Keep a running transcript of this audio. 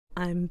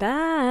I'm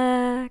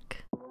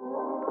back.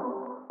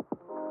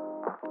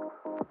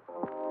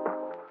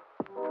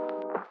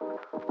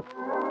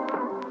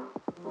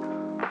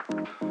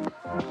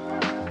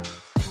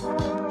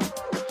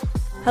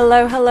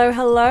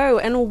 Hello,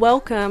 and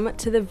welcome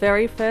to the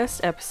very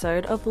first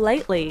episode of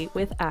Lately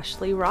with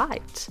Ashley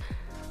Wright.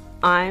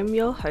 I'm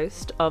your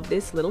host of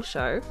this little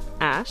show,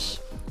 Ash,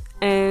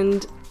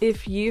 and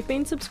if you've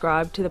been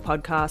subscribed to the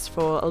podcast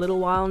for a little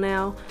while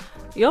now,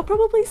 you're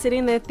probably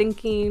sitting there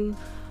thinking,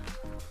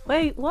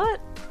 wait, what?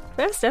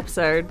 First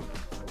episode?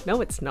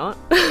 No, it's not.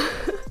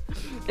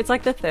 It's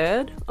like the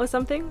third or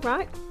something,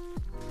 right?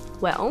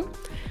 Well,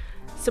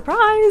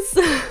 surprise!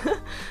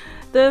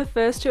 The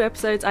first two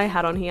episodes I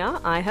had on here,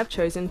 I have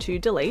chosen to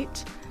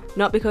delete,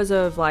 not because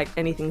of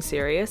anything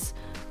serious,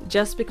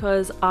 just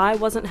because I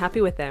wasn't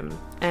happy with them,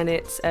 and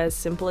it's as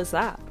simple as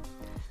that.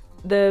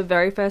 The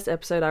very first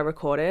episode I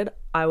recorded,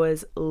 I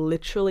was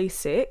literally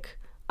sick.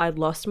 I'd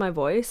lost my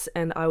voice,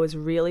 and I was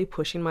really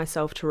pushing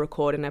myself to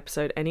record an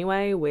episode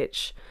anyway,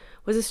 which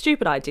was a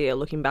stupid idea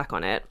looking back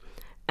on it.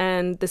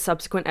 And the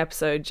subsequent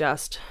episode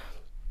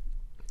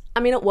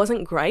it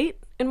wasn't great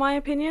in my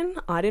opinion.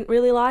 I didn't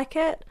really like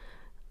it.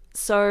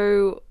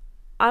 So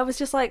I was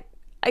just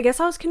I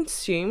guess I was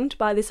consumed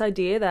by this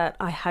idea that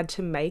I had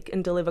to make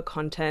and deliver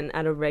content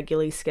at a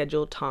regularly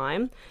scheduled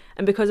time.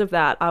 And because of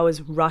that, I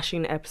was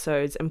rushing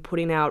episodes and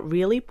putting out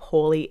really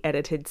poorly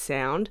edited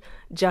sound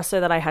just so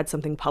that I had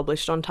something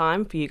published on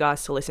time for you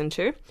guys to listen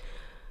to,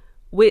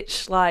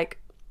 which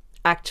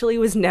actually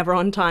was never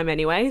on time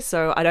anyway.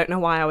 So I don't know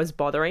why I was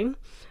bothering.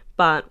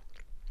 But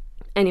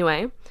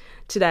anyway,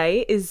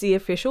 today is the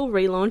official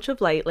relaunch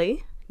of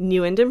Lately,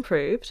 new and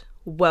improved.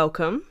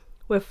 Welcome.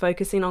 We're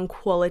focusing on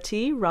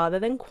quality rather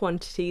than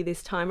quantity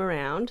this time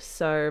around,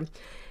 so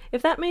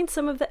if that means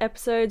some of the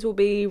episodes will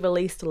be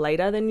released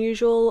later than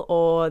usual,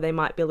 or they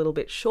might be a little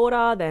bit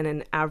shorter than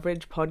an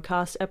average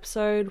podcast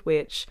episode,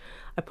 which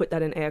I put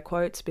that in air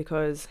quotes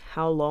because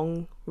how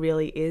long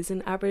really is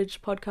an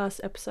average podcast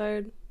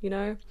episode, you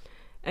know?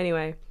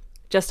 Anyway,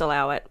 just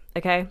allow it,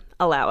 okay?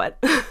 Allow it.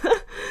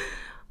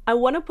 I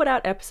want to put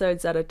out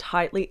episodes that are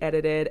tightly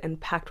edited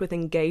and packed with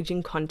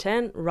engaging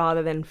content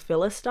rather than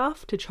filler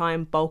stuff to try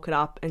and bulk it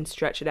up and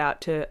stretch it out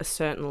to a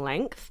certain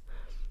length.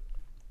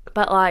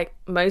 But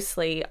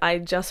mostly I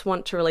just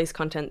want to release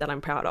content that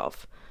I'm proud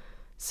of.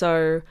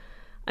 So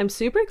I'm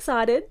super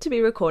excited to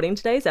be recording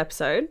today's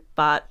episode,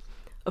 but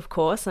of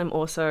course I'm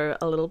also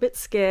a little bit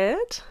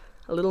scared,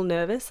 a little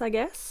nervous, I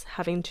guess,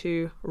 having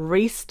to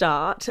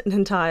restart an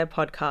entire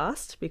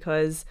podcast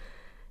because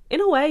in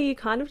a way, you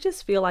kind of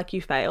just feel like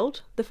you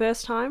failed the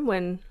first time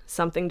when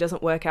something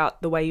doesn't work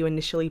out the way you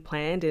initially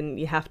planned and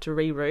you have to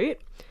reroute.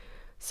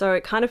 So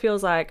it kind of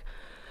feels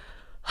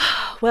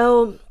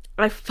well,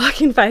 I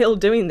fucking failed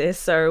doing this,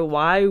 so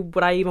why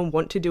would I even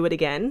want to do it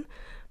again?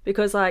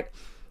 Because although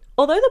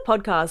the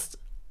podcast,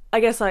 I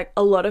guess a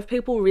lot of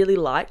people really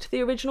liked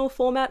the original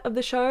format of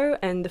the show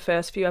and the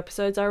first few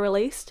episodes I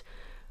released,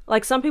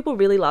 some people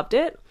really loved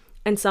it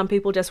and some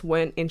people just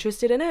weren't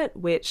interested in it,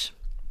 which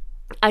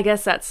I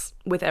guess that's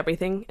with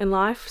everything in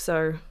life,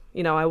 so,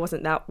 I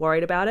wasn't that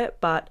worried about it,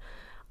 but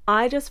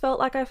I just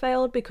felt like I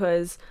failed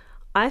because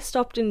I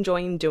stopped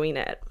enjoying doing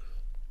it.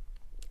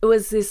 It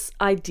was this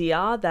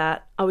idea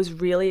that I was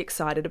really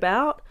excited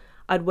about.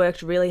 I'd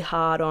worked really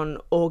hard on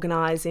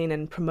organising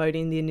and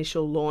promoting the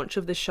initial launch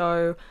of the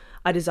show.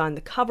 I designed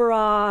the cover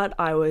art,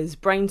 I was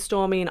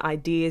brainstorming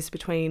ideas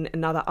between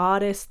another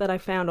artist that I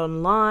found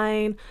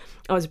online,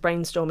 I was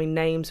brainstorming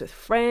names with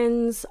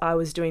friends, I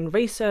was doing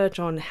research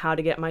on how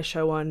to get my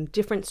show on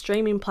different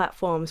streaming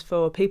platforms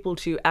for people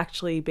to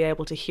actually be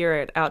able to hear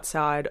it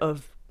outside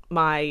of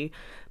my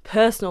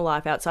personal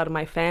life, outside of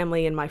my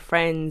family and my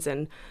friends,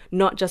 and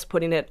not just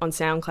putting it on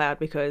SoundCloud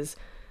because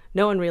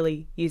no one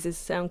really uses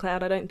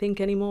SoundCloud, I don't think,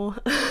 anymore.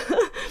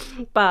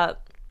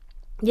 But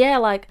yeah,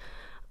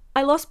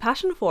 I lost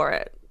passion for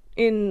it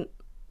in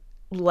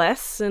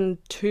less than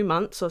 2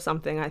 months or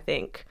something, I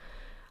think.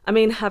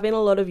 Having a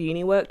lot of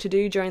uni work to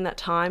do during that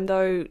time,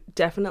 though,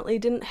 definitely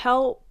didn't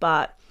help,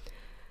 but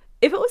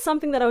if it was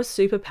something that I was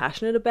super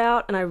passionate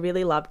about and I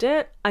really loved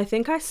it, I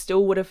think I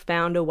still would have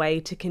found a way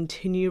to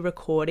continue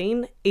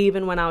recording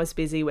even when I was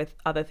busy with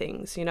other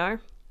things, And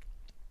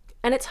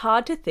it's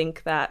hard to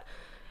think that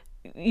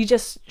you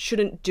just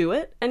shouldn't do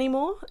it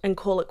anymore and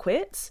call it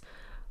quits,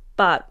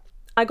 but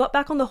I got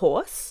back on the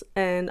horse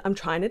and I'm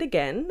trying it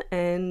again,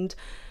 and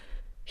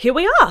here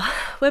we are.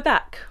 We're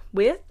back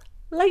with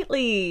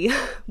Lately,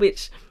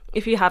 which,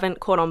 if you haven't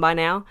caught on by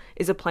now,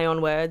 is a play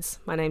on words.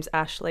 My name's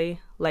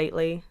Ashley,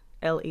 Lately,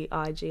 Leigh.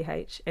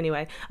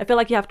 Anyway, I feel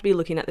like you have to be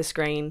looking at the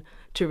screen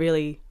to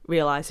really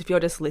realise. If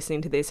you're just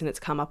listening to this and it's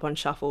come up on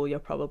shuffle, you're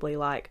probably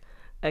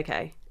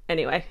okay.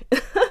 Anyway,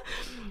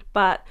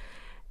 but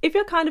if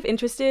you're kind of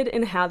interested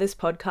in how this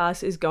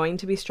podcast is going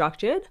to be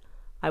structured,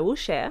 I will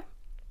share.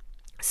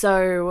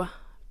 So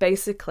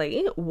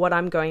basically what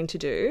I'm going to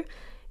do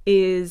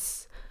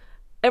is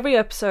every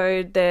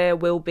episode there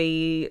will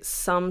be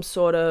some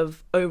sort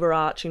of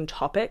overarching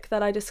topic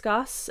that I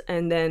discuss,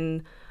 and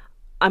then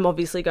I'm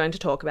obviously going to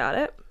talk about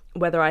it.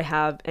 whether I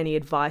have any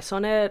advice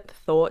on it,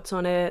 thoughts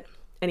on it,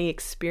 any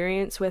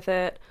experience with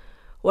it,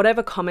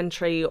 whatever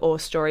commentary or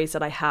stories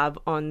that I have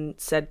on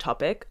said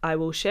topic, I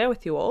will share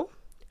with you all.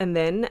 And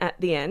then at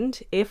the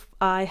end, if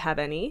I have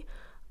any,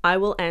 I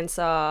will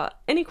answer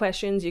any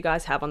questions you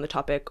guys have on the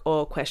topic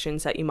or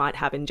questions that you might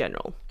have in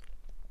general.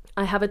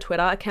 I have a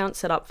Twitter account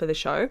set up for the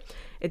show.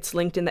 It's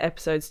linked in the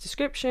episode's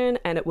description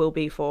and it will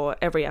be for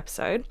every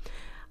episode.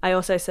 I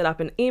also set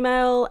up an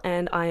email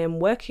and I am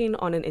working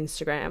on an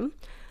Instagram.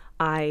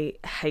 I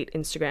hate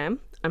Instagram.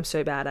 I'm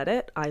so bad at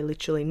it. I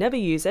literally never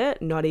use it,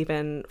 not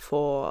even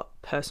for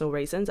personal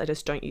reasons. I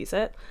just don't use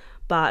it.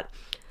 But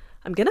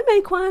I'm going to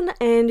make one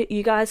and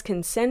you guys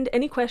can send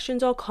any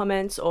questions or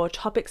comments or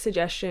topic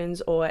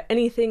suggestions or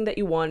anything that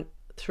you want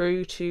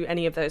through to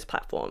any of those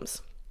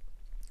platforms.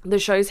 The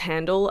show's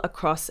handle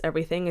across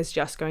everything is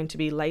just going to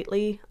be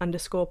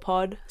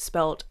lately_pod,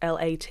 spelt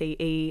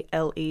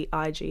LATELEIGH.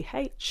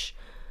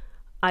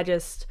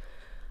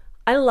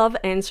 I love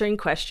answering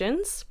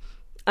questions.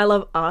 I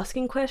love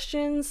asking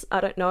questions. I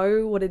don't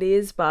know what it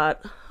is,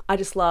 but I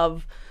think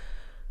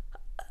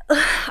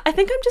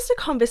I'm just a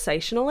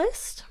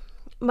conversationalist.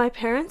 My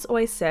parents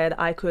always said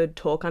I could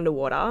talk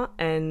underwater,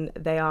 and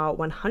they are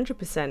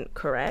 100%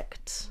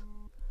 correct.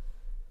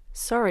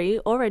 Sorry,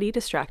 already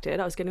distracted.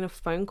 I was getting a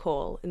phone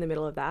call in the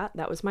middle of that.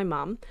 That was my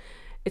mum.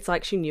 It's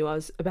like she knew I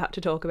was about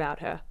to talk about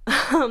her.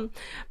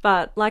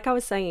 But like I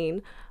was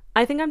saying,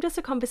 I think I'm just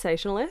a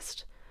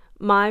conversationalist.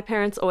 My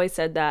parents always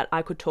said that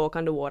I could talk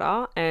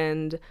underwater,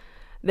 and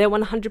they're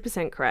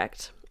 100%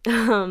 correct.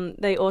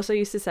 They also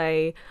used to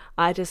say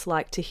I just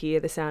like to hear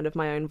the sound of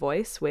my own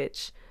voice,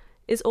 which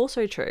is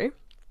also true.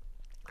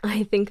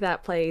 I think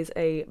that plays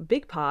a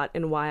big part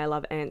in why I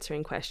love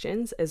answering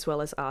questions as well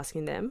as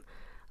asking them.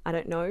 I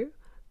don't know,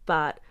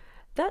 but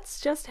that's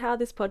just how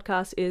this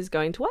podcast is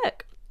going to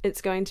work.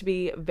 It's going to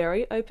be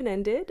very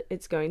open-ended.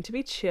 It's going to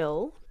be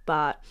chill,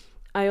 but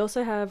I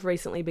also have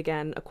recently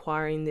began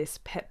acquiring this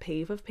pet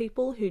peeve of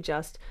people who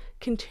just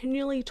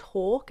continually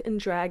talk and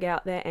drag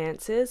out their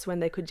answers when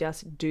they could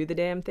just do the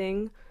damn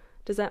thing.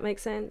 Does that make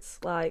sense?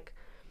 Like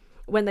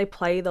when they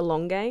play the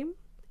long game,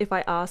 if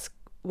I ask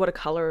what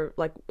color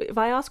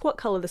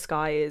the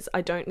sky is, I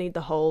don't need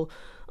the whole,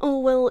 oh,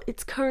 well,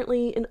 it's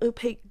currently an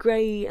opaque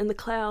grey and the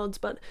clouds,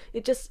 but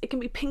it can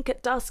be pink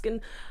at dusk. And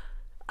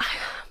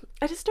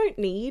I just don't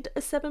need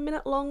a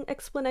 7-minute long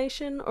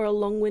explanation or a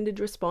long-winded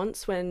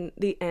response when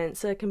the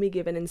answer can be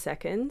given in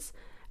seconds.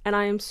 And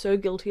I am so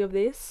guilty of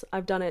this.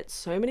 I've done it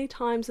so many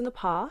times in the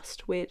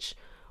past, which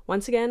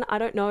once again, I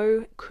don't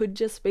know, could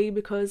just be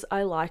because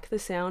I like the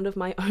sound of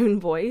my own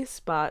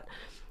voice. But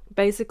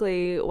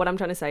basically what I'm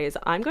trying to say is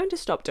I'm going to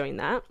stop doing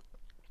that,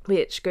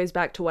 which goes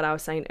back to what I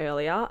was saying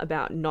earlier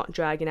about not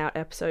dragging out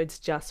episodes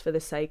just for the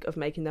sake of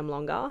making them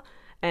longer.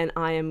 And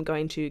I am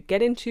going to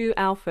get into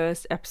our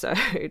first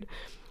episode.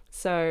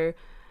 So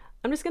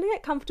I'm just going to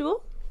get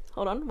comfortable.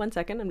 Hold on 1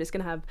 second. I'm just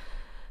going to have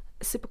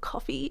a sip of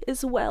coffee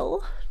as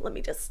well. Oh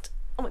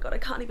my God, I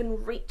can't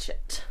even reach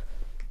it.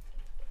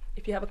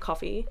 If you have a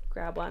coffee,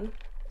 grab one,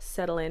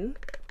 settle in.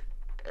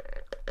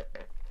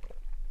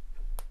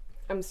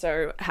 I'm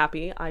so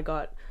happy I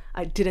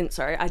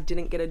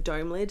didn't get a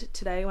dome lid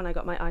today when I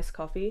got my iced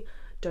coffee.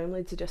 Dome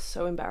lids are just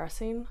so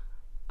embarrassing.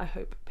 I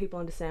hope people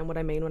understand what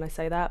I mean when I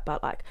say that,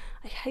 but I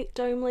hate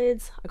dome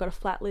lids. I got a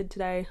flat lid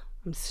today.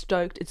 I'm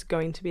stoked. It's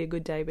going to be a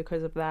good day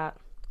because of that.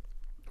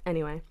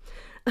 Anyway,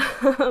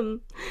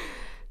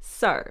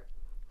 so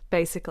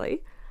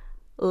basically,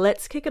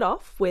 let's kick it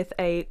off with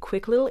a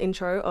quick little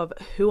intro of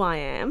who I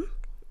am.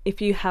 If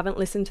you haven't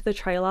listened to the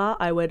trailer,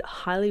 I would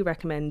highly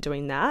recommend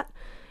doing that.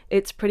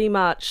 It's pretty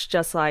much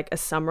just like a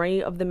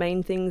summary of the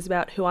main things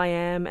about who I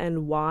am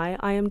and why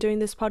I am doing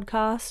this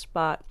podcast,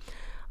 but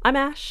I'm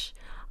Ash.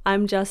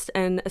 I'm just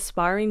an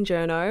aspiring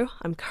journo.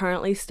 I'm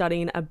currently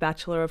studying a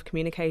Bachelor of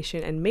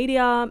Communication and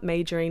Media,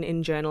 majoring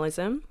in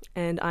journalism,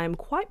 and I'm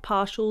quite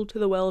partial to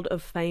the world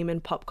of fame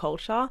and pop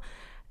culture,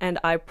 and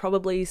I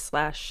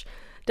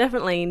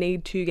definitely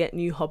need to get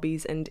new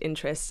hobbies and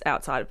interests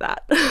outside of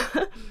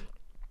that.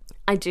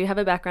 I do have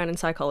a background in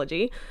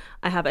psychology.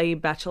 I have a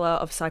Bachelor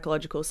of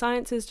Psychological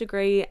Sciences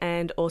degree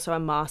and also a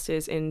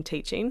Master's in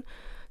teaching.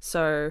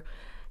 So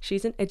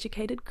she's an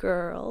educated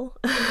girl.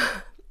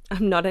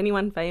 I'm not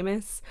anyone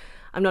famous.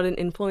 I'm not an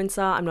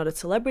influencer. I'm not a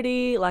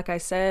celebrity. Like I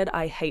said,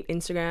 I hate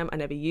Instagram. I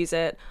never use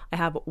it. I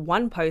have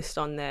one post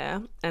on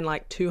there and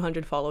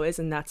 200 followers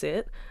and that's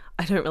it.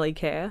 I don't really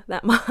care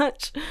that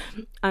much.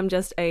 I'm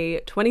just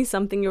a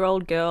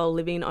 20-something-year-old girl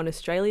living on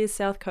Australia's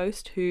south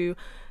coast who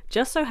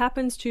just so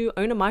happens to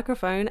own a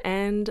microphone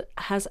and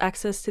has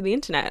access to the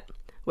internet,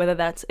 whether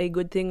that's a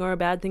good thing or a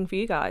bad thing for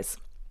you guys.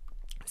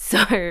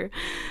 So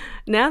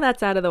now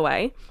that's out of the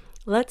way,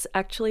 let's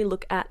actually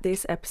look at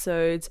this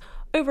episode's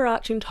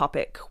overarching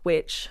topic,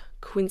 which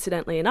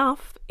coincidentally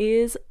enough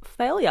is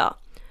failure,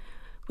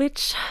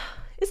 which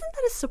isn't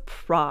that a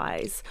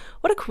surprise?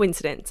 What a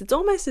coincidence. It's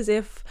almost as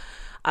if,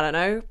 I don't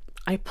know,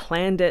 I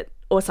planned it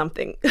or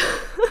something.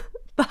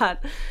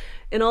 But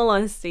in all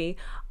honesty,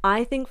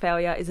 I think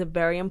failure is a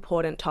very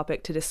important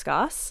topic to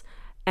discuss,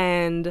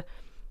 and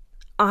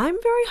I'm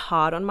very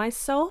hard on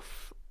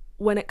myself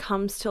when it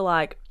comes to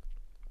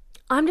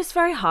I'm just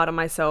very hard on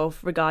myself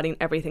regarding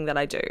everything that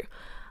I do.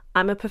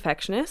 I'm a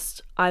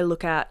perfectionist. I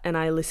look at and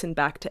I listen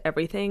back to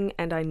everything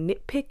and I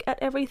nitpick at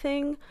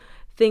everything,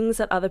 things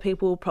that other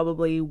people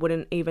probably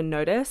wouldn't even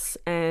notice,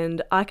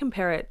 and I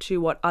compare it to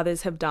what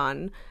others have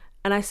done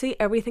and I see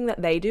everything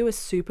that they do as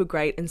super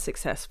great and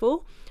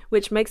successful,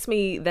 which makes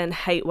me then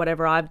hate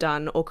whatever I've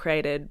done or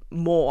created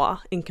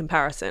more in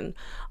comparison.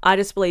 I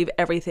just believe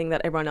everything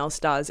that everyone else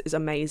does is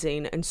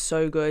amazing and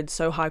so good,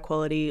 so high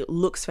quality,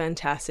 looks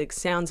fantastic,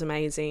 sounds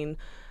amazing.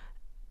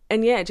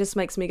 And yeah, it just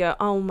makes me go,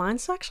 oh,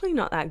 mine's actually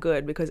not that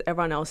good because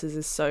everyone else's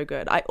is so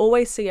good. I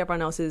always see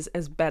everyone else's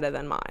as better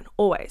than mine,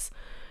 always.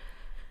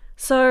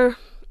 So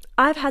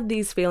I've had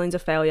these feelings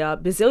of failure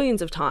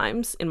bazillions of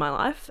times in my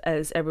life,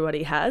 as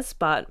everybody has,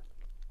 but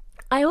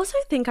I also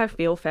think I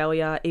feel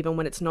failure even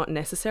when it's not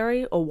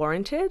necessary or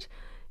warranted,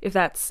 if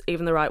that's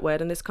even the right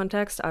word in this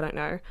context, I don't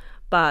know.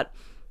 But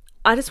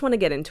I just want to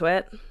get into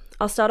it.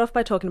 I'll start off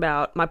by talking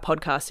about my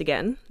podcast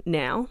again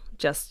now,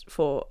 just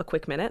for a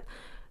quick minute.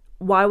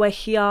 Why we're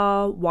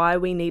here, why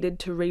we needed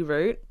to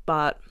reroute,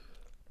 but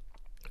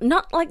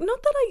not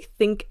that I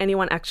think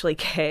anyone actually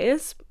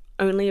cares.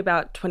 Only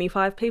about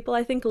 25 people,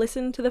 I think,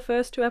 listened to the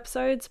first 2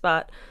 episodes,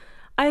 but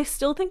I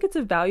still think it's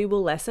a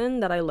valuable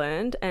lesson that I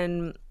learned,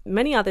 and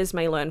many others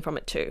may learn from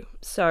it too.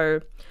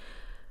 So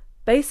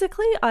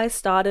basically, I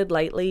started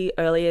lately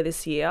earlier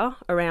this year,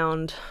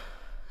 around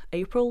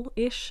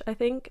April-ish, I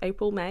think,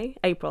 April,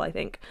 I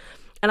think,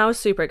 and I was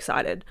super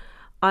excited.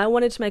 I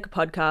wanted to make a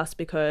podcast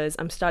because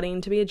I'm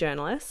studying to be a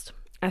journalist.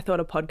 I thought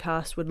a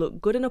podcast would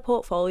look good in a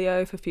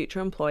portfolio for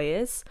future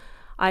employers.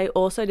 I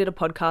also did a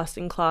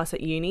podcasting class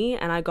at uni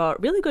and I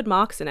got really good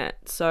marks in it.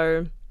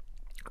 So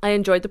I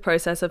enjoyed the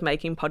process of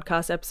making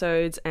podcast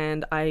episodes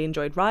and I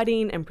enjoyed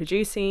writing and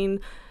producing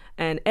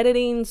and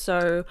editing.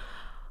 So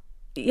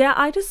yeah,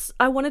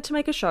 I wanted to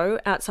make a show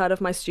outside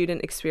of my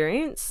student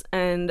experience,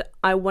 and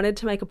I wanted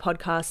to make a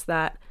podcast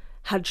that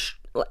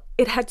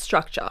had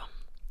structure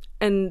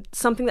and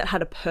something that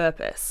had a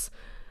purpose.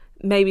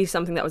 Maybe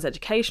something that was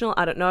educational,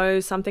 I don't know,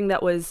 something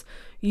that was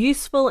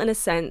useful in a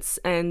sense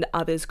and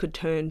others could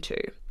turn to.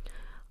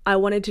 I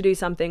wanted to do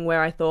something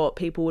where I thought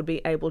people would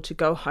be able to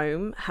go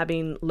home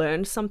having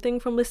learned something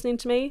from listening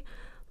to me.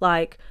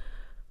 Like,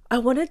 I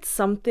wanted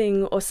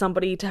something or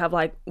somebody to have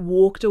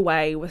walked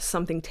away with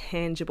something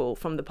tangible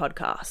from the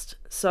podcast.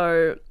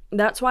 So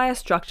that's why I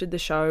structured the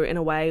show in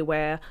a way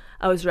where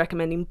I was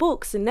recommending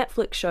books and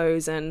Netflix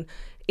shows and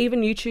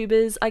even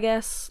YouTubers, I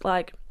guess.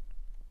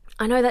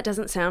 I know that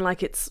doesn't sound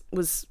like it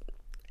was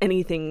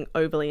anything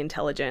overly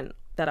intelligent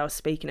that I was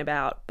speaking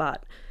about,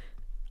 but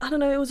I don't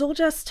know, it was all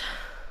just,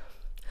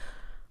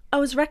 I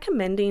was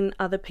recommending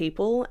other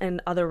people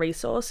and other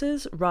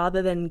resources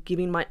rather than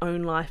giving my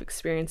own life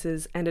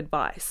experiences and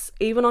advice,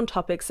 even on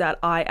topics that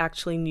I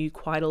actually knew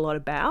quite a lot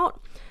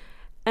about.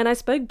 And I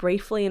spoke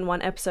briefly in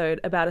one episode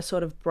about a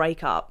sort of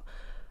breakup,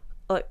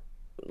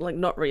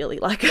 not really,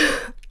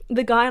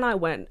 the guy and I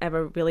weren't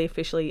ever really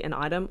officially an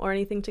item or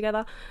anything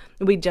together.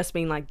 We'd just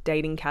been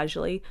dating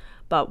casually,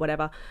 but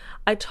whatever.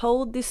 I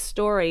told this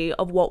story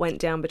of what went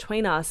down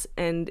between us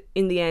and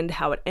in the end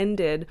how it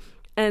ended,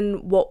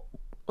 and what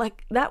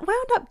that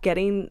wound up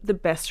getting the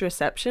best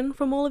reception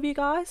from all of you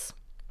guys.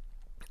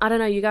 I don't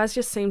know, you guys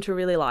just seemed to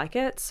really like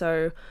it.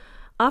 So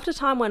after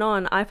time went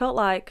on, I felt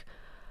like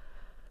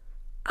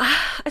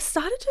I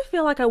started to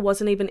feel like I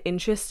wasn't even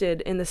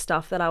interested in the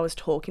stuff that I was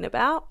talking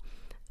about.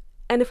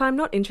 And if I'm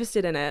not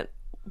interested in it,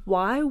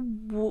 why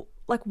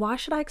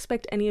should I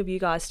expect any of you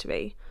guys to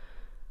be?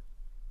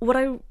 What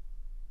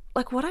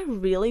I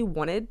really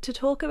wanted to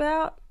talk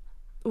about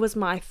was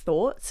my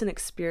thoughts and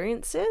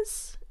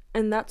experiences.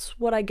 And that's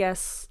what I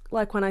guess,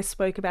 when I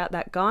spoke about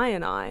that guy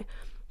and I,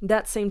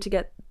 that seemed to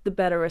get the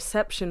better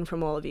reception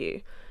from all of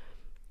you.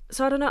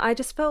 So I don't know, I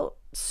just felt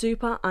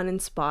super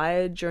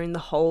uninspired during the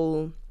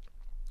whole,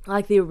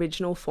 the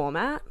original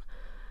format.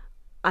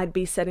 I'd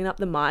be setting up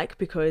the mic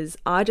because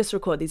I just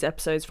record these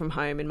episodes from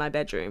home in my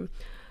bedroom.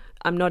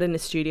 I'm not in a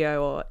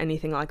studio or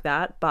anything like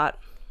that, but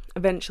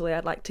eventually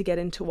I'd like to get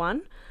into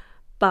one.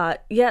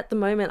 But yeah, at the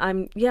moment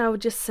I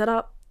would just set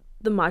up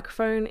the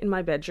microphone in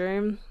my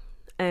bedroom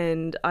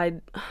and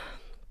I'd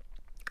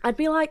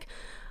be like,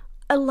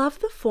 I love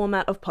the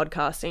format of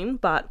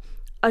podcasting, but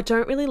I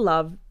don't really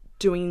love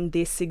doing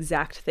this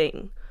exact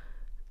thing.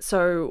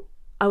 So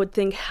I would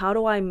think, how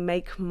do I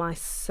make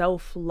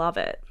myself love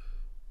it?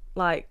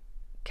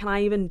 Can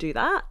I even do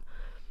that?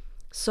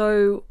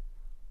 So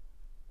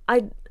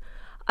I'd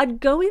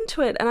go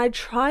into it and I'd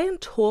try and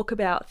talk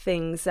about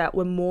things that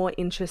were more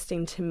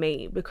interesting to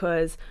me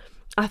because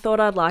I thought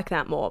I'd like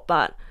that more,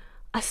 but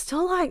I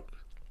still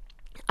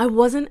I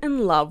wasn't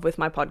in love with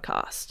my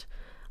podcast.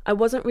 I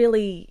wasn't even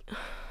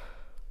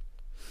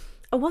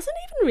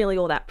really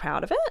all that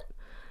proud of it.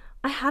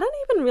 I hadn't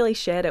even really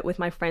shared it with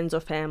my friends or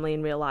family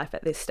in real life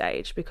at this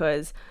stage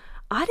because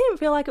I didn't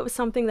feel like it was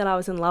something that I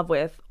was in love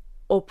with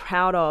or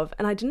proud of,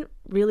 and I didn't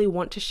really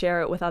want to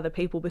share it with other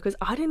people because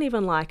I didn't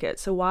even like it,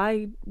 so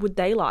why would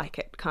they like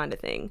it, kind of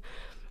thing.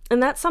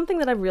 And that's something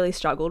that I've really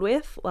struggled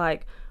with,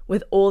 like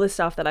with all the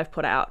stuff that I've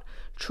put out.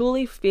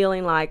 Truly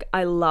feeling like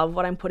I love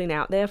what I'm putting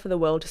out there for the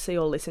world to see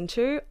or listen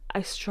to.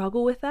 I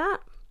struggle with that.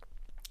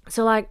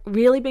 So like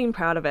really being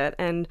proud of it.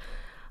 And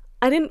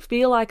I didn't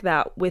feel like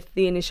that with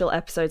the initial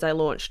episodes I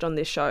launched on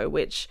this show,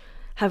 which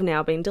have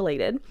now been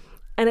deleted.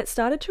 And it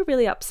started to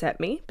really upset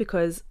me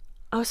because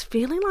I was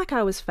feeling like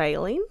I was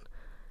failing.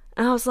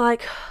 And I was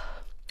like,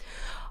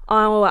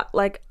 oh,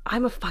 like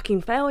I'm a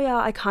fucking failure.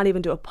 I can't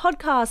even do a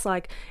podcast.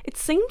 Like it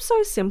seems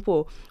so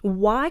simple.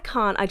 Why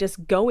can't I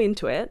just go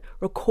into it,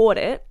 record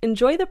it,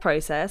 enjoy the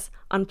process,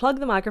 unplug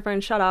the microphone,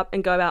 shut up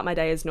and go about my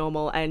day as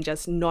normal and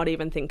just not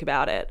even think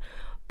about it?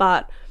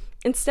 But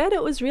instead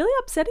it was really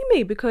upsetting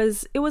me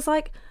because it was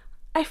like,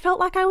 I felt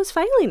like I was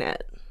failing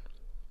it.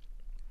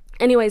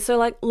 Anyway, so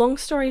like long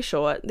story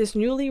short, this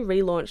newly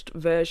relaunched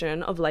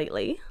version of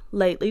Lately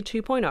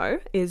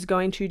 2.0 is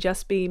going to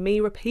just be me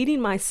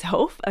repeating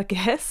myself, I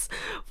guess,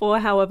 for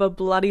however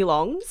bloody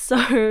long.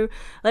 So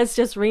let's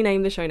just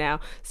rename the show now.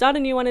 Start a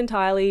new one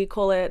entirely,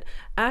 call it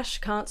Ash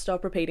Can't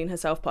Stop Repeating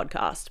Herself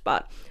Podcast.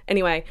 But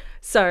anyway,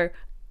 so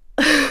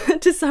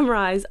to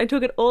summarize, I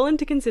took it all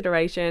into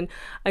consideration.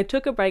 I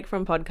took a break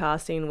from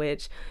podcasting,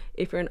 which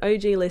if you're an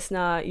OG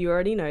listener, you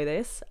already know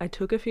this. I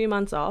took a few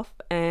months off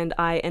and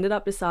I ended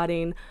up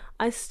deciding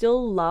I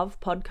still love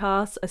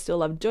podcasts. I still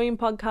love doing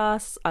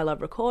podcasts. I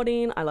love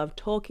recording. I love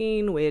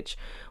talking, which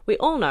we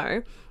all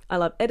know. I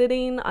love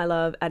editing. I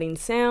love adding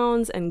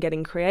sounds and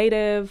getting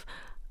creative.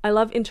 I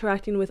love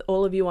interacting with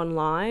all of you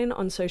online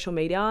on social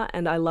media,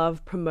 and I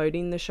love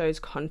promoting the show's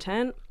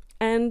content.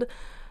 And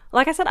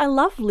like I said, I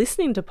love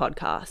listening to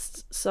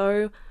podcasts.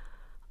 So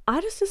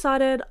I just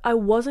decided I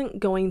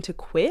wasn't going to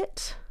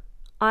quit.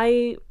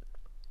 I'm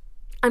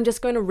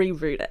just going to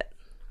reroute it.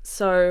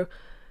 So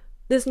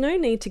there's no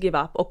need to give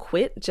up or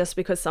quit just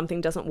because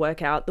something doesn't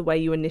work out the way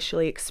you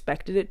initially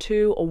expected it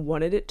to or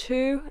wanted it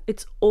to.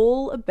 It's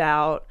all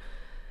about,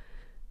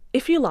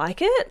 if you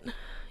like it,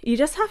 you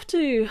just have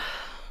to,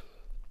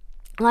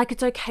 like,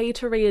 it's okay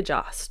to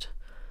readjust.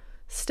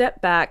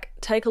 Step back,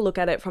 take a look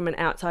at it from an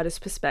outsider's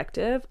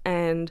perspective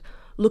and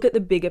look at the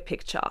bigger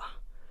picture.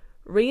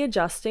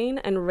 Readjusting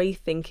and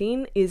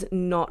rethinking is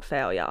not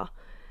failure.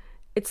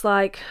 It's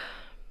like,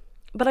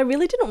 but I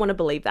really didn't want to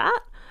believe that.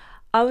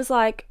 I was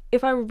like,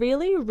 if I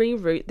really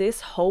reroute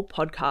this whole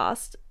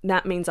podcast,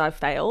 that means I've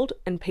failed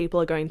and people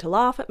are going to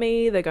laugh at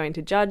me, they're going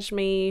to judge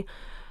me.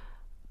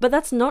 But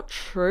that's not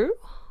true.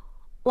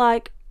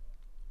 Like,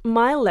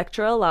 my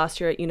lecturer last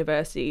year at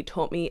university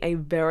taught me a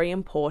very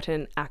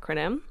important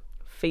acronym,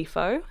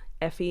 FEFO,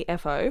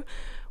 F-E-F-O,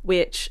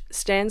 which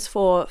stands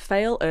for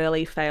fail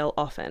early, fail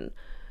often,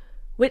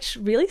 which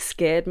really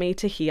scared me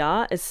to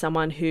hear as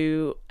someone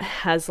who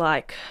has,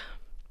 like,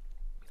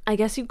 I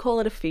guess you'd call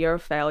it a fear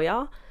of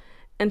failure.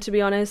 And to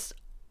be honest,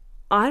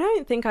 I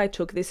don't think I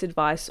took this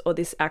advice or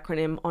this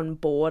acronym on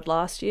board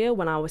last year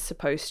when I was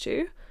supposed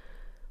to.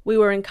 We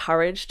were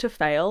encouraged to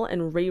fail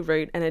and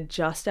reroute and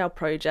adjust our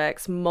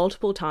projects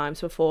multiple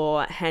times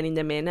before handing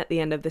them in at the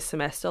end of the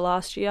semester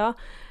last year.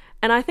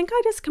 And I think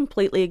I just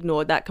completely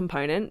ignored that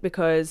component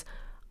because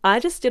I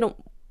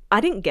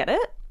didn't get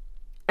it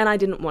and I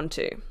didn't want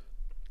to.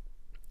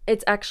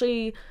 It's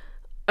actually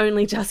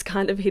only just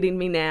kind of hitting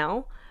me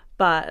now.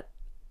 But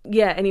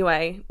yeah,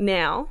 anyway,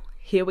 now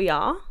here we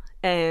are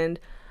and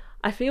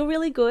I feel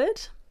really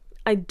good.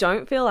 I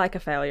don't feel like a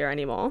failure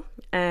anymore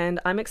and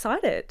I'm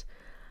excited.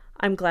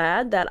 I'm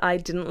glad that I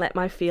didn't let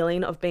my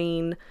feeling of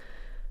being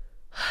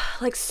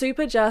like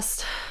super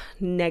just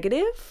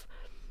negative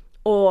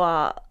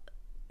or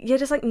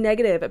just like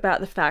negative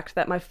about the fact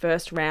that my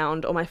first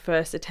round or my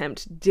first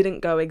attempt didn't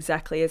go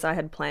exactly as I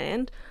had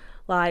planned.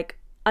 Like,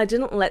 I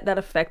didn't let that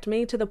affect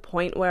me to the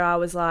point where I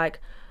was like,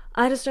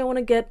 I just don't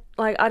want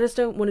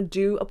to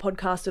do a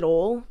podcast at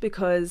all,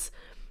 because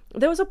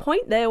there was a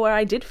point there where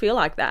I did feel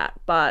like that,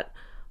 but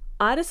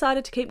I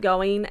decided to keep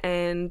going,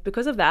 and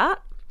because of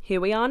that,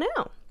 here we are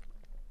now.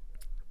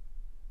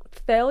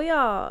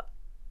 Failure.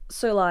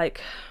 So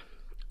like,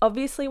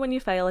 obviously when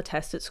you fail a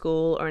test at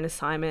school or an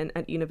assignment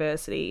at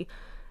university,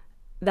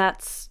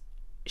 that's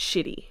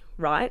shitty,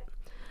 right?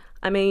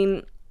 I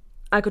mean,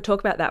 I could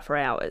talk about that for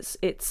hours.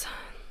 It's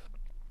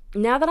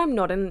now that I'm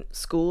not in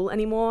school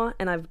anymore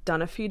and I've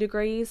done a few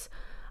degrees,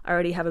 I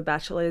already have a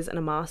bachelor's and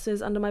a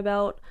master's under my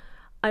belt.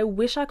 I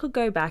wish I could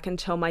go back and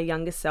tell my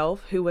younger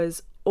self, who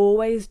was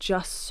always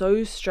just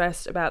so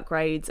stressed about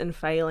grades and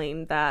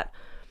failing, that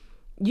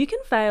you can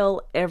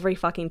fail every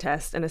fucking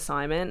test and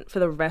assignment for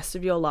the rest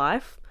of your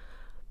life.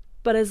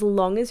 But as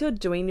long as you're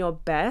doing your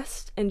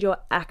best and you're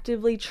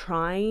actively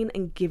trying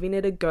and giving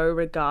it a go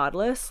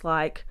regardless,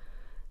 like,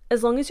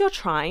 as long as you're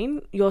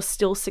trying, you're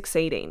still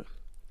succeeding.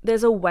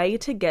 There's a way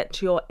to get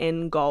to your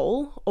end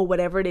goal or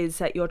whatever it is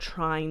that you're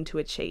trying to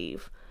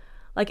achieve.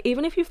 Like,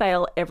 even if you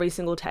fail every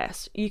single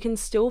test, you can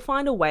still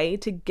find a way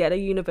to get a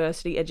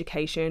university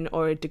education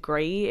or a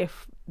degree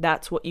if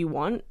that's what you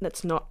want.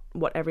 That's not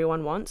what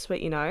everyone wants,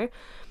 but you know.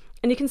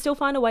 And you can still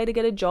find a way to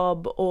get a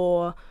job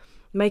or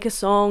make a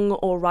song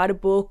or write a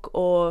book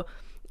or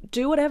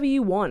do whatever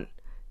you want.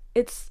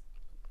 It's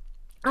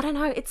I don't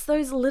know, it's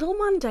those little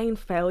mundane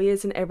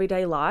failures in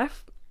everyday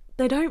life.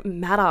 They don't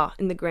matter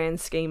in the grand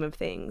scheme of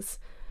things.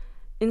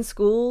 In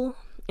school,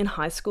 in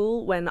high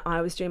school, when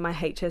I was doing my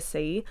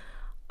HSC,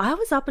 I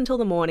was up until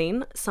the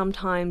morning,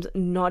 sometimes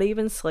not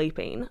even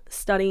sleeping,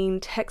 studying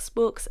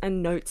textbooks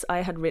and notes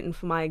I had written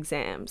for my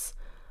exams.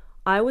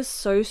 I was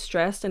so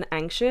stressed and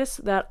anxious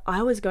that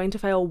I was going to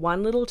fail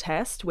one little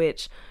test,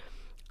 which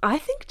I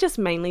think just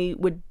mainly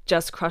would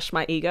just crush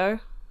my ego.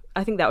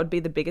 I think that would be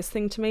the biggest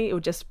thing to me. It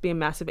would just be a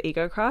massive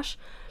ego crush.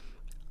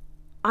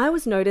 I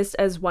was noticed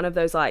as one of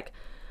those, like,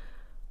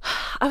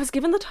 I was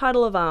given the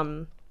title of,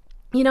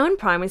 in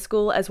primary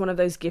school as one of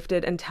those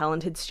gifted and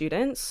talented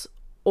students,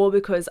 or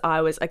because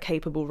I was a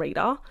capable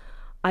reader.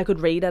 I could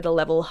read at a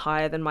level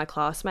higher than my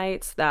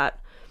classmates that,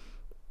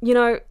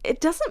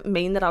 it doesn't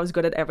mean that I was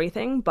good at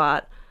everything,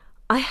 but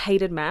I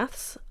hated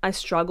maths. I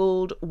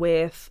struggled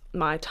with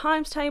my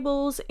times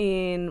tables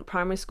in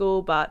primary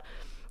school, but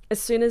as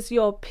soon as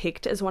you're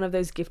picked as one of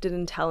those gifted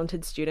and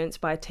talented students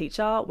by a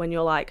teacher when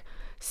you're like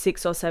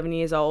 6 or 7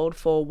 years old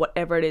for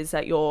whatever it is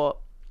that you're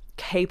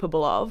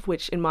capable of,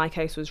 which in my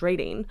case was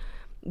reading,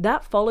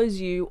 that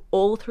follows you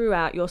all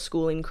throughout your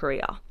schooling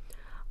career.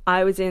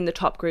 I was in the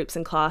top groups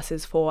and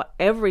classes for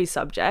every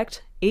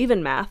subject,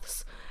 even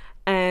maths,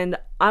 and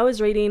I was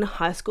reading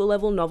high school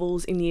level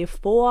novels in year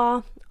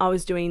 4. I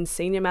was doing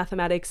senior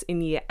mathematics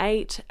in year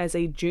 8 as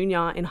a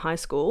junior in high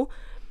school.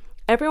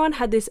 Everyone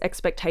had this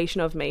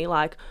expectation of me,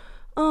 like,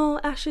 oh,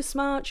 Ash is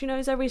smart, she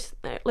knows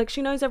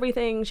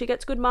everything, she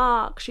gets good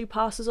marks, she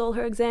passes all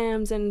her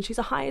exams, and she's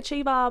a high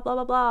achiever, blah,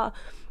 blah, blah.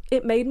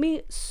 It made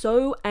me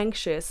so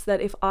anxious that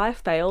if I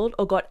failed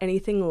or got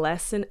anything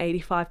less than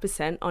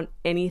 85% on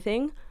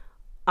anything,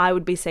 I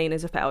would be seen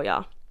as a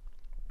failure.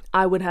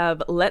 I would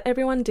have let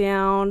everyone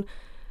down.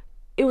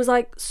 It was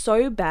like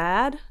so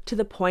bad to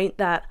the point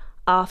that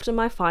after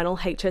my final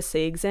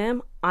HSC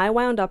exam, I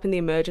wound up in the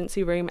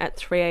emergency room at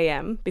 3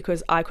 a.m.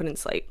 because I couldn't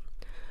sleep.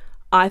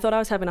 I thought I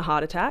was having a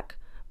heart attack.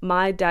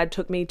 My dad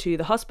took me to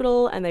the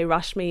hospital and they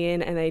rushed me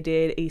in and they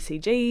did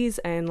ECGs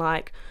and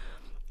like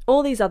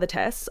all these other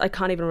tests. I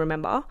can't even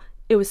remember.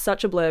 It was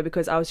such a blur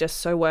because I was just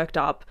so worked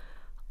up.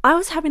 I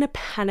was having a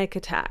panic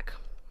attack.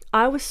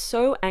 I was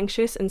so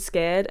anxious and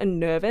scared and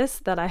nervous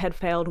that I had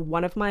failed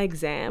one of my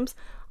exams.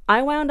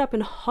 I wound up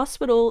in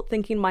hospital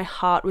thinking my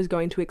heart was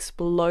going to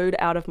explode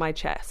out of my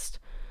chest.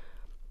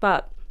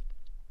 But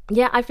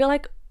yeah, I feel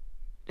like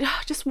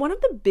just one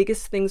of the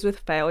biggest things with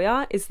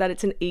failure is that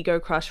it's an ego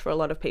crush for a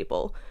lot of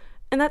people.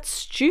 And that's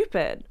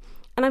stupid.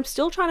 And I'm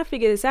still trying to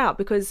figure this out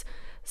because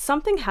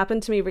something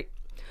happened to me,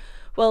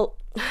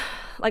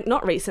 like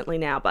not recently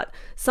now, but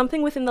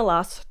something within the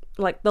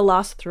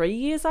last 3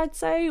 years, I'd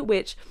say,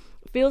 which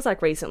feels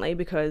like recently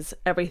because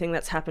everything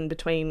that's happened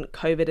between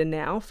COVID and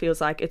now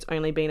feels like it's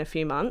only been a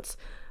few months,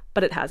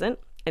 but it hasn't.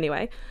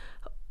 Anyway,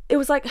 it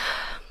was like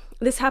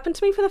this happened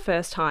to me for the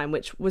first time,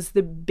 which was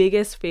the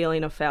biggest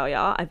feeling of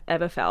failure I've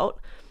ever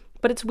felt.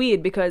 But it's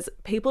weird because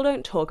people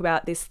don't talk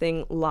about this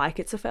thing like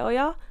it's a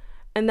failure,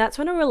 and that's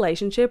when a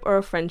relationship or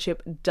a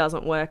friendship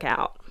doesn't work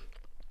out.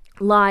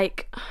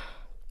 Like,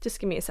 just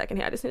give me a second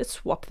here. I just need to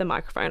swap the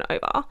microphone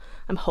over.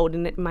 I'm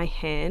holding it in my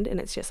hand and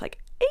it's just like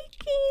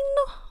aching.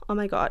 Oh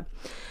my God.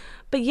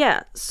 But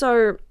yeah,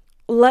 so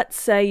let's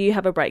say you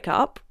have a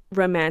breakup,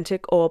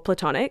 romantic or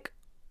platonic.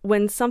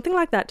 When something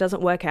like that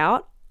doesn't work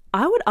out,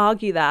 I would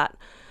argue that,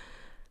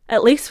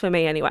 at least for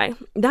me anyway,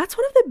 that's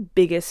one of the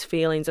biggest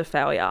feelings of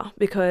failure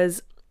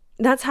because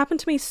that's happened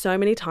to me so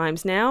many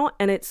times now,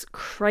 and it's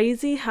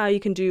crazy how you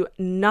can do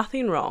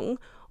nothing wrong,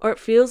 or it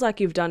feels like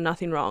you've done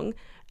nothing wrong,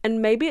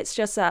 and maybe it's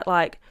just that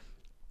like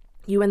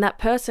you and that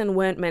person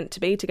weren't meant to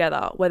be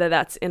together, whether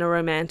that's in a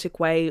romantic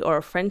way or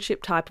a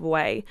friendship type of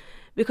way,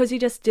 because you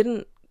just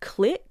didn't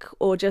click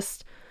or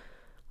just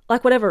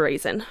like whatever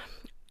reason.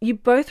 You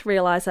both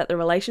realize that the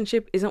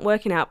relationship isn't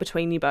working out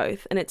between you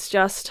both, and it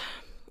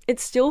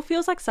still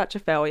feels like such a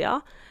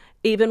failure,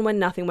 even when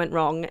nothing went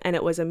wrong and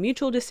it was a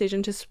mutual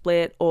decision to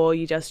split or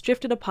you just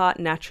drifted apart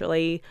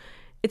naturally.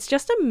 It's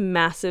just a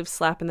massive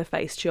slap in the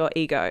face to your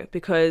ego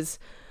because,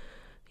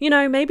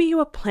 maybe you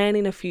were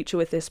planning a future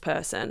with this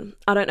person.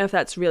 I don't know if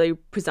that's really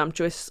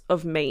presumptuous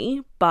of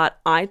me, but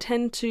I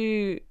tend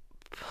to,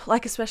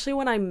 like, especially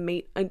when I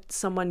meet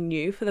someone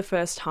new for the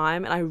first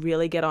time and I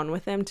really get on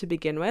with them to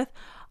begin with,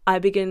 I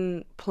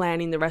begin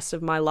planning the rest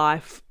of my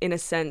life in a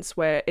sense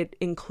where it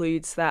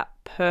includes that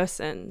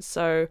person.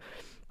 So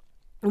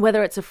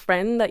whether it's a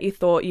friend that you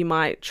thought you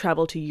might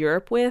travel to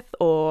Europe with,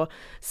 or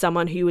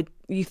someone who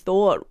you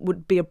thought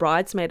would be a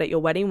bridesmaid at your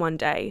wedding one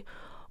day,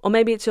 or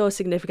maybe it's your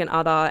significant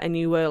other and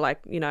you were like,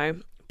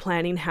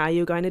 planning how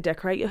you're going to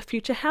decorate your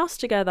future house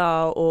together,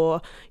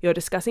 or you're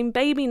discussing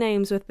baby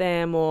names with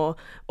them, or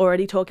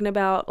already talking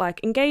about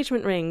like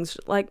engagement rings,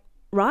 like,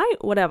 right?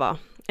 Whatever.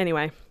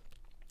 Anyway,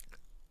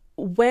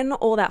 when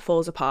all that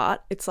falls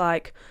apart, it's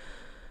like,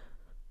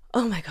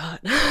 oh my God,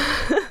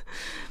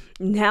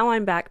 now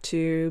I'm back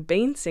to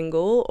being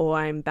single, or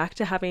I'm back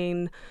to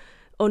having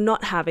or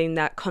not having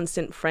that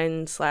constant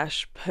friend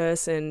 /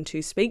 person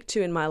to speak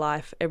to in my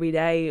life every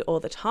day all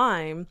the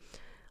time.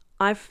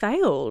 I've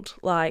failed.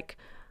 Like,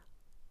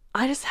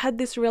 I just had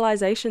this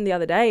realization the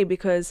other day,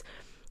 because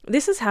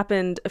this has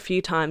happened a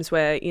few times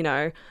where,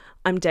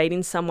 I'm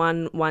dating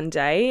someone one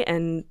day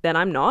and then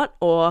I'm not,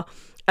 or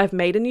I've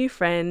made a new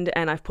friend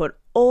and I've put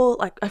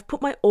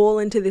my all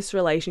into this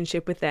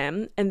relationship with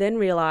them, and then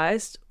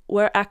realized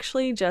we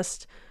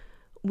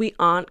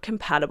aren't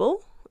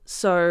compatible.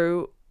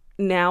 So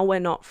now we're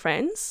not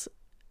friends.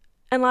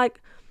 And like,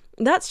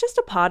 that's just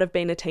a part of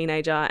being a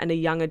teenager and a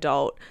young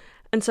adult.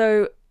 And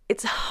so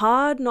it's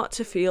hard not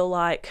to feel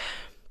like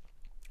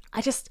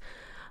I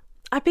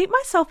beat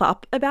myself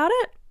up about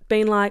it,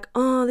 being like,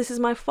 oh, this is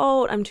my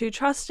fault. I'm too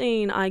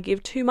trusting. I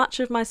give too much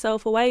of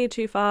myself away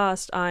too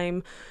fast.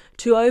 I'm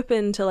too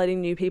open to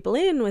letting new people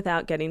in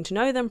without getting to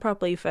know them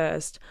properly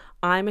first.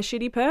 I'm a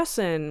shitty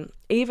person.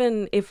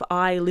 Even if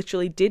I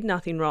literally did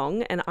nothing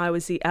wrong and I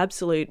was the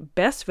absolute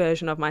best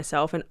version of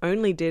myself and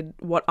only did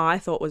what I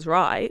thought was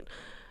right,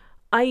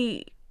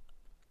 I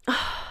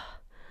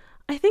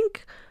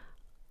think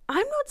I'm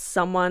not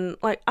someone,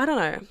 like, I don't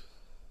know.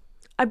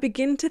 I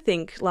begin to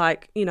think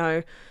like,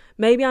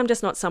 maybe I'm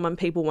just not someone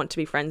people want to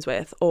be friends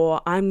with,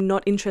 or I'm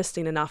not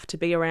interesting enough to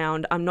be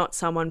around. I'm not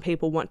someone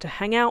people want to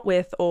hang out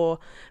with or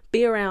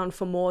be around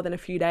for more than a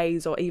few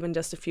days or even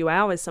just a few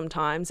hours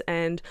sometimes.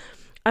 And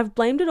I've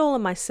blamed it all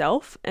on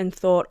myself and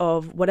thought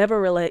of whatever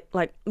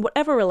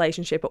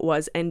relationship it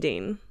was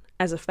ending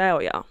as a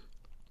failure.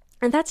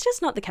 And that's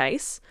just not the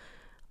case.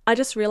 I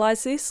just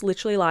realized this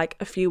literally like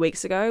a few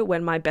weeks ago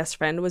when my best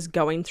friend was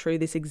going through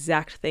this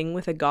exact thing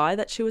with a guy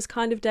that she was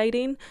kind of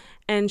dating,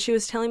 and she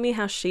was telling me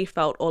how she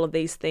felt all of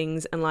these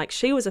things and like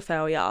she was a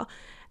failure,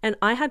 and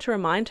I had to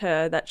remind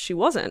her that she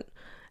wasn't.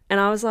 And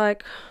I was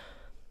like,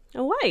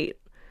 oh wait,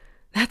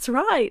 that's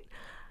right.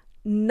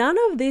 None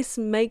of this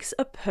makes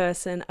a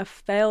person a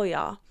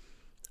failure.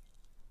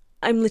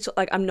 I'm literally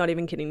like, I'm not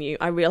even kidding you.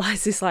 I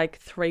realized this like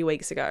 3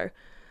 weeks ago.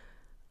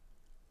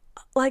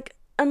 Like,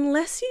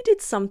 unless you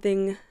did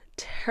something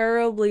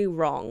terribly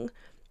wrong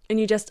and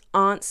you just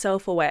aren't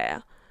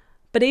self-aware.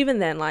 But even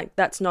then, like,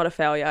 that's not a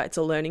failure. It's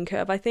a learning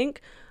curve, I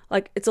think.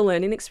 Like, it's a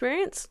learning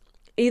experience.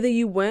 Either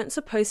you weren't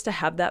supposed to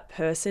have that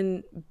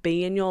person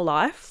be in your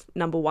life,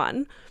 number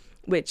one,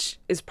 which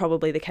is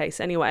probably the case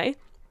anyway.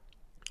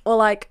 Or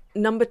like,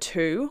 number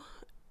two,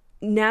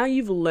 now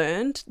you've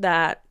learned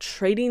that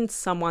treating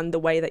someone the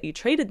way that you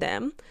treated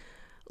them,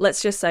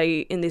 let's just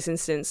say in this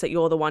instance that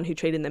you're the one who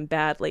treated them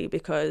badly,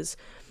 because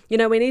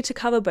we need to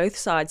cover both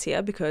sides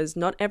here, because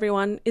not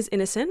everyone is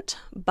innocent,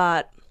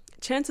 but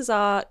chances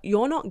are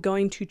you're not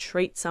going to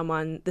treat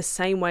someone the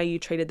same way you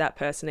treated that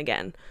person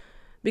again,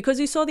 because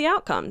you saw the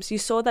outcomes. You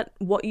saw that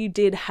what you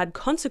did had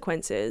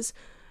consequences.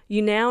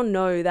 You now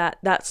know that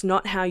that's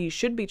not how you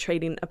should be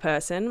treating a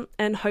person,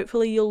 and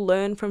hopefully you'll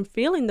learn from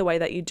feeling the way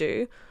that you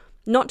do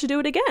not to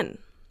do it again.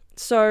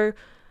 So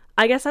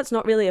I guess that's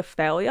not really a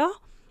failure.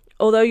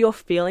 Although you're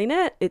feeling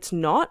it, it's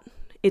not.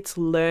 It's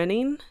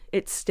learning.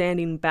 It's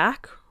standing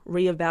back,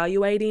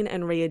 reevaluating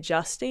and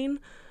readjusting.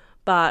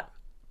 But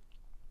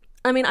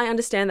I mean, I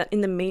understand that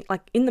in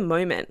the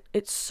moment,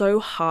 it's so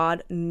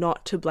hard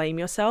not to blame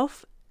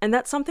yourself. And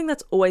that's something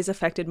that's always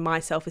affected my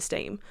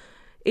self-esteem.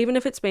 Even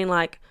if it's been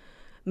like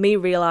me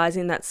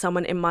realizing that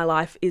someone in my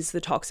life is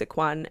the toxic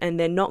one and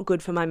they're not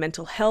good for my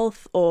mental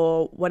health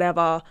or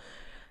whatever,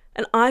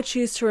 and I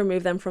choose to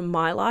remove them from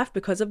my life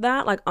because of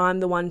that, like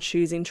I'm the one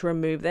choosing to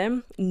remove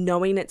them,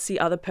 knowing it's the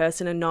other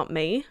person and not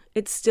me,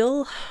 it's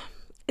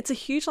a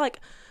huge,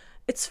 like,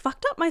 it's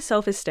fucked up my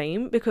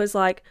self-esteem, because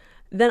like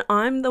then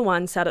I'm the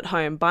one sat at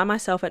home by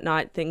myself at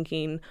night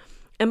thinking,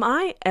 am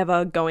I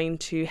ever going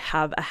to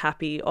have a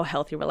happy or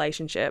healthy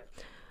relationship?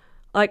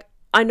 Like,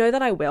 I know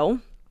that I will,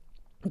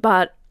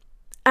 but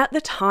at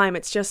the time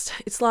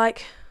it's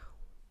like,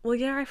 well,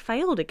 yeah, I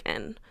failed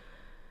again.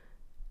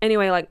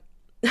 Anyway, like,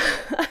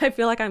 I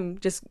feel like I'm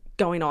just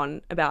going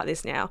on about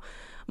this now.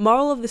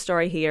 Moral of the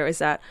story here is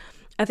that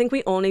I think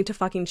we all need to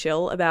fucking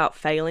chill about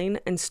failing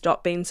and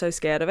stop being so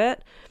scared of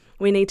it.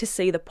 We need to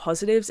see the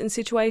positives in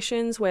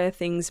situations where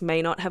things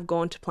may not have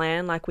gone to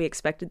plan like we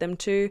expected them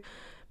to,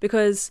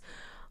 because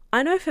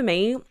I know for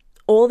me,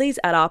 all these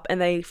add up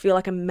and they feel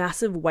like a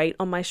massive weight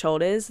on my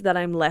shoulders that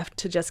I'm left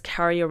to just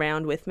carry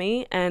around with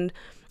me. And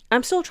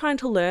I'm still trying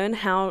to learn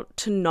how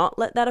to not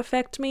let that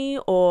affect me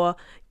or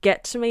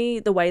get to me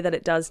the way that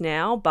it does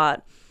now.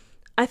 But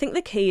I think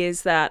the key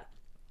is that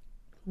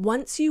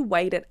once you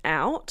wait it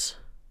out,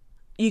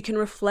 you can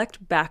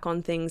reflect back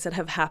on things that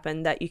have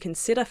happened that you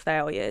consider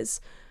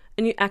failures,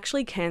 and you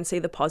actually can see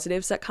the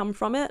positives that come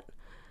from it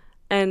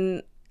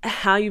and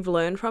how you've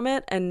learned from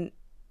it, and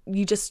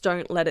you just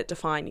don't let it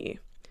define you.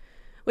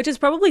 Which is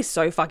probably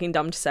so fucking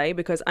dumb to say,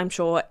 because I'm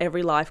sure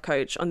every life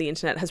coach on the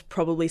internet has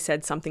probably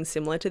said something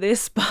similar to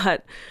this,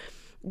 but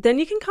then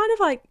you can kind of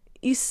like,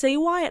 you see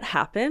why it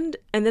happened,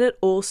 and then it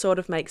all sort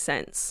of makes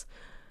sense.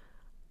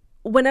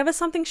 Whenever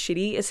something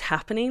shitty is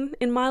happening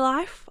in my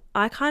life,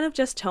 I kind of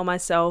just tell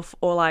myself,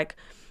 or like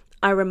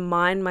I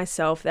remind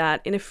myself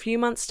that in a few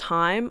months'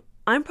 time,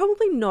 I'm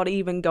probably not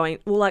even going,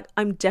 well, like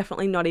I'm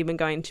definitely not even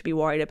going to be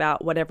worried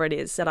about whatever it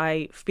is that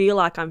I feel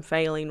like I'm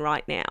failing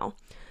right now.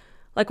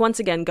 Like, once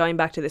again, going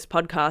back to this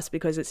podcast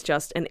because it's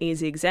just an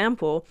easy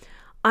example,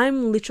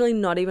 I'm literally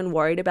not even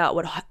worried about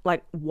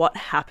what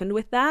happened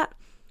with that.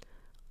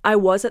 I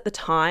was at the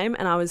time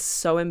and I was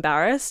so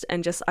embarrassed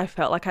and just I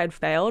felt like I'd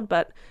failed,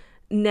 but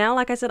now,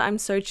 like I said, I'm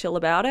so chill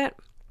about it.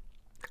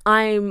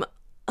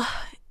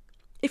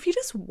 If you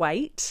just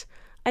wait,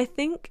 I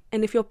think,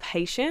 and if you're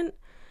patient,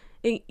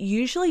 it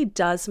usually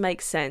does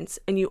make sense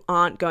and you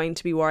aren't going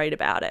to be worried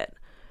about it.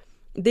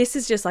 This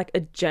is just like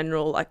a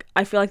general,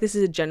 I feel like this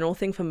is a general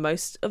thing for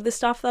most of the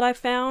stuff that I've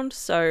found.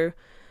 So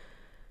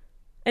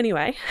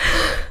anyway,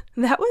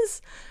 that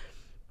was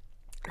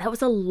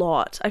a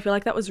lot. I feel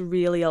like that was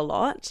really a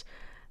lot.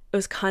 It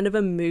was kind of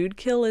a mood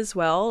kill as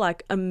well,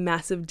 like a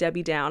massive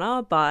Debbie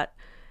Downer. But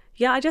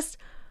yeah,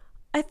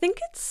 I think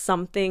it's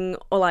something,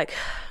 or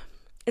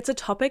it's a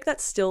topic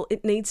that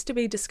it needs to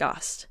be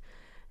discussed,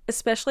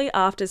 especially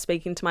after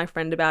speaking to my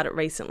friend about it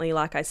recently,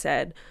 like I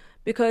said,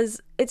 because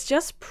it's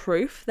just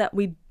proof that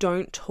we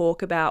don't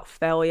talk about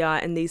failure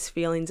and these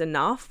feelings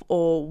enough,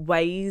 or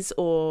ways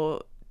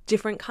or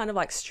different kind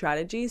of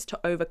strategies to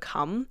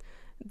overcome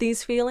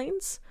these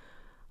feelings.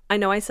 I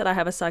know I said I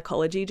have a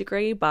psychology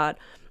degree, but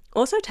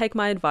also take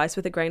my advice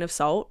with a grain of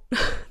salt.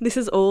 This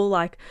is all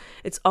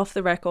it's off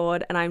the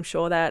record, and I'm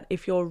sure that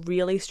if you're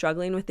really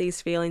struggling with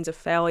these feelings of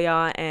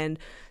failure and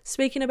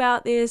speaking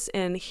about this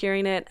and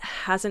hearing it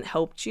hasn't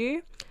helped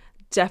you,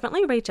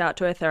 definitely reach out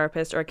to a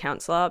therapist or a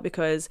counselor,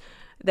 because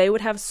they would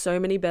have so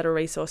many better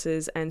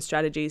resources and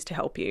strategies to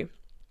help you.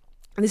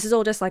 And this is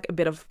all just a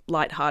bit of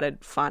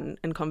lighthearted fun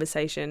and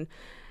conversation.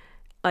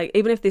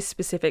 Even if this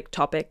specific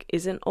topic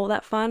isn't all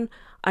that fun,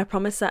 I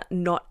promise that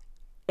not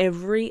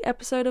every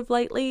episode of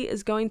Lately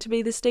is going to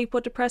be this deep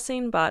or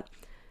depressing, but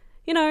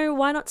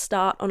why not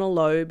start on a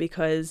low,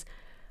 because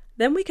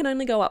then we can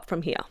only go up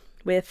from here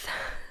with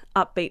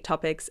upbeat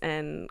topics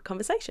and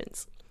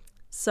conversations.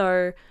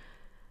 So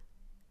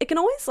it can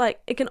always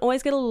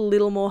get a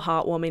little more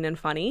heartwarming and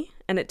funny,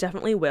 and it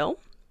definitely will,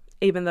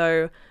 even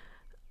though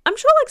I'm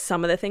sure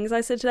some of the things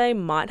I said today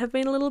might have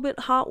been a little bit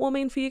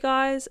heartwarming for you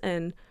guys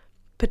and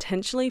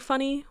potentially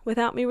funny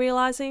without me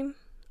realizing.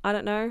 I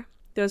don't know.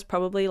 There was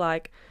probably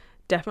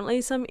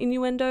definitely some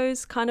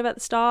innuendos kind of at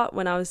the start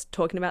when I was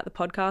talking about the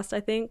podcast, I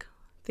think.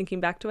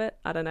 Thinking back to it,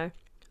 I don't know.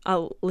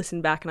 I'll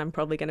listen back and I'm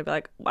probably going to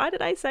be why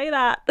did I say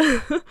that?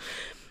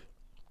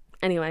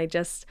 Anyway,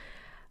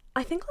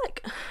 I think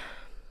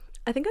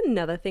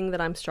another thing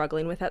that I'm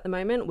struggling with at the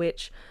moment,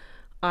 which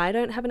I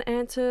don't have an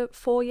answer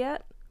for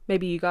yet,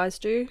 maybe you guys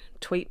do,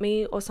 tweet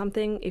me or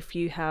something if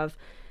you have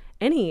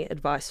any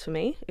advice for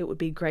me, it would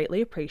be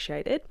greatly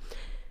appreciated,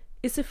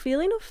 is the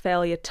feeling of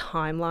failure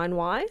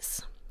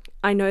timeline-wise.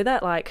 I know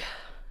that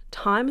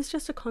time is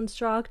just a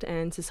construct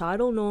and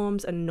societal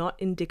norms are not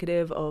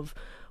indicative of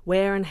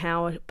where and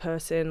how a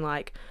person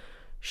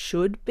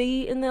should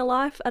be in their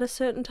life at a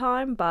certain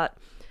time, but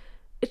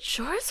it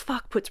sure as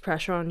fuck puts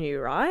pressure on you,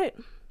 right?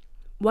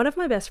 One of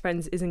my best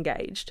friends is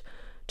engaged.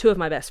 Two of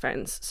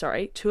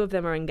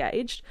them are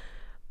engaged,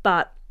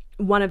 but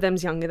one of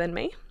them's younger than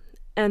me.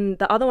 And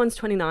the other one's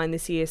 29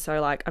 this year,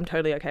 so I'm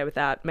totally okay with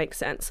that. Makes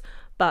sense.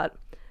 But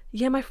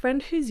yeah, my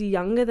friend who's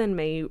younger than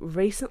me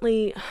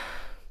recently,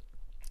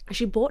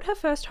 she bought her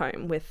first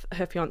home with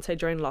her fiance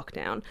during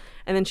lockdown,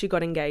 and then she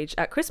got engaged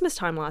at Christmas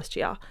time last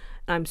year.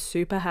 And I'm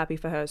super happy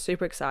for her,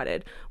 super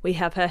excited. We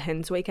have her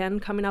hens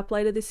weekend coming up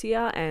later this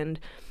year, and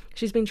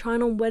she's been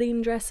trying on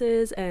wedding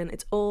dresses, and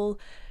it's all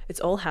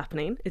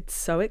happening. It's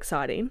so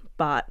exciting,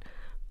 but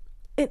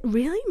it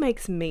really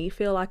makes me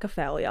feel like a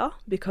failure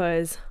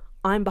because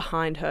I'm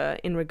behind her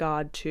in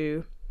regard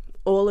to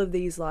all of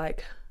these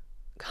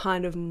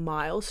kind of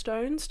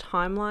milestones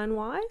timeline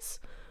wise,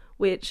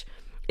 which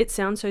it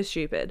sounds so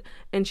stupid.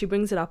 And she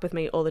brings it up with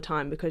me all the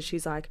time because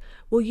she's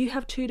well, you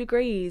have 2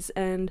 degrees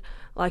and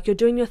you're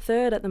doing your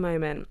 3rd at the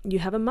moment. You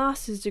have a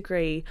master's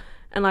degree.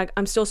 And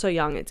I'm still so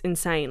young. It's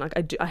insane.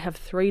 I have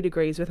 3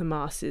 degrees with a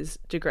master's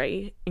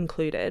degree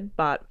included,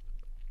 but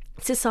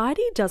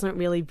society doesn't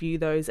really view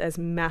those as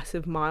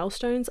massive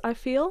milestones, I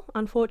feel,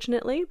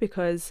 unfortunately,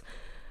 because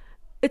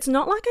it's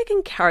not like I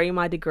can carry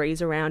my degrees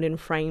around in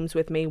frames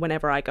with me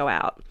whenever I go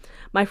out.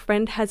 My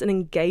friend has an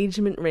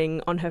engagement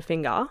ring on her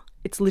finger.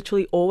 It's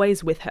literally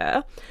always with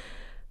her.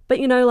 But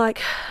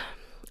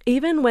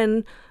even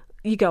when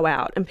you go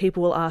out and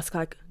people will ask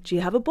do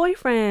you have a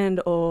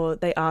boyfriend? Or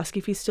they ask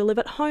if you still live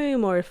at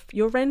home or if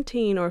you're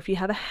renting or if you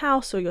have a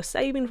house or you're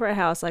saving for a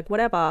house,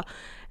 whatever.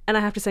 And I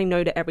have to say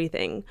no to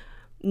everything.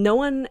 No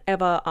one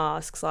ever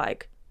asks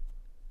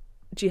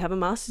do you have a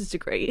master's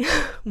degree?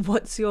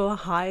 What's your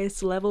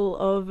highest level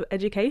of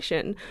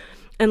education?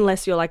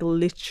 Unless you're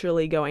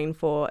literally going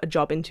for a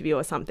job interview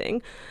or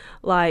something.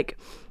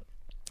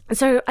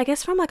 So I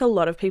guess from a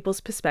lot of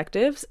people's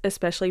perspectives,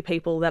 especially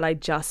people that I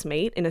just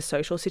meet in a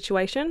social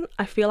situation,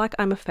 I feel like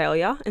I'm a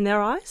failure in their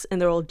eyes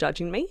and they're all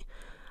judging me.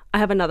 I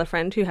have another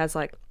friend who has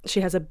she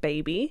has a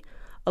baby.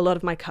 A lot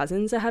of my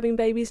cousins are having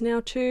babies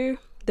now too.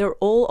 They're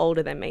all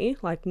older than me,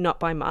 not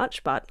by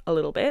much, but a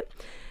little bit.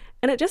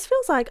 And it just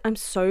feels like I'm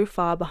so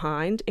far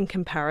behind in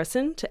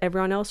comparison to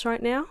everyone else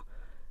right now.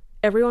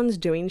 Everyone's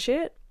doing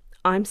shit.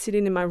 I'm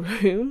sitting in my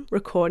room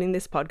recording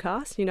this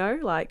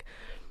podcast, like,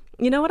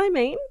 you know what I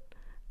mean?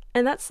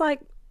 And that's what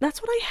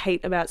I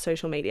hate about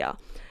social media.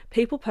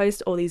 People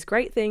post all these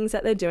great things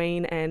that they're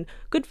doing, and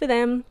good for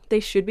them. They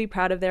should be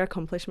proud of their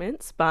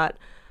accomplishments, but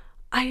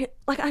I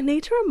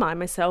need to remind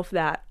myself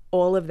that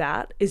all of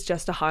that is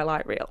just a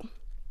highlight reel.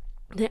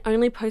 They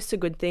only post the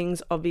good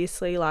things,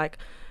 obviously, like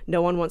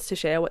no one wants to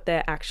share what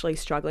they're actually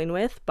struggling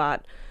with,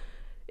 but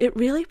it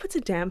really puts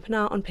a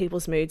dampener on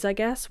people's moods, I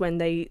guess, when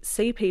they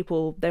see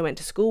people they went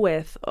to school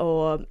with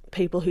or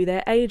people who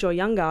their age or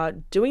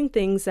younger doing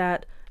things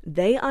that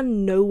they are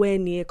nowhere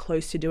near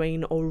close to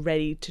doing or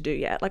ready to do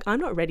yet. Like, I'm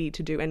not ready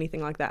to do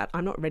anything like that.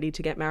 I'm not ready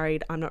to get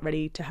married. I'm not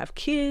ready to have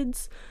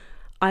kids.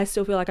 I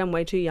still feel like I'm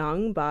way too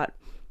young, but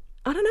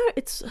I don't know.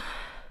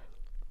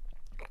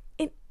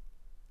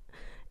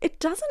 It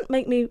doesn't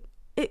make me,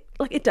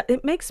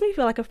 it makes me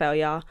feel like a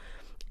failure,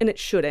 and it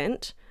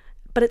shouldn't.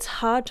 But it's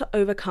hard to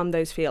overcome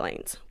those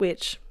feelings,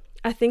 which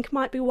I think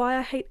might be why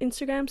I hate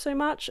Instagram so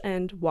much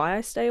and why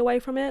I stay away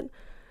from it.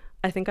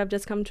 I think I've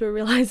just come to a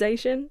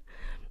realization.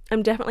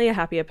 I'm definitely a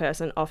happier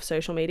person off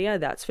social media,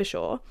 that's for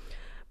sure.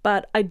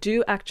 But I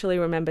do actually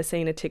remember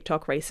seeing a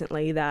TikTok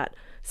recently that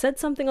said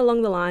something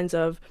along the lines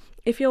of,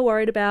 if you're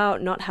worried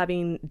about not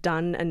having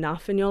done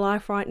enough in your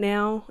life right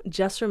now,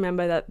 just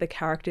remember that the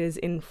characters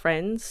in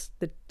Friends,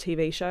 the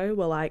TV show,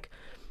 were like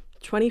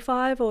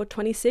 25 or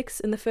 26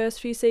 in the first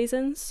few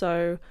seasons.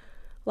 So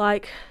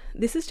like,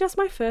 this is just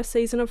my first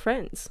season of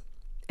Friends.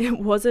 It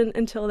wasn't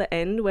until the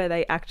end where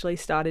they actually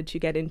started to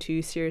get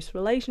into serious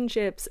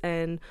relationships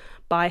and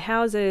buy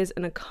houses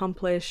and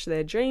accomplish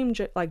their dream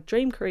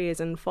careers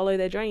and follow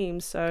their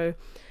dreams. So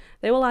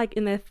they were like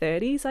in their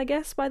 30s, I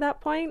guess, by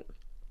that point.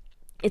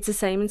 It's the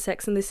same in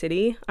Sex and the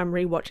City. I'm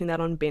rewatching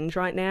that on binge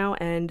right now,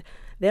 and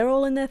they're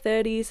all in their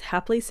 30s,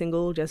 happily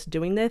single, just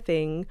doing their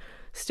thing,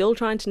 still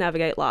trying to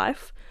navigate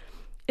life.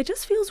 It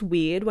just feels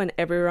weird when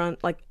everyone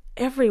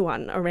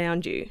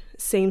around you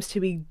seems to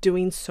be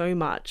doing so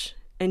much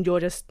and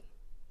you're just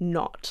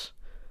not.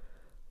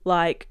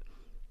 Like,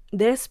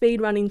 they're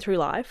speed running through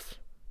life.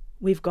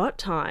 We've got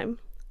time.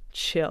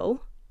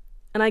 Chill.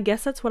 And I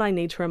guess that's what I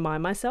need to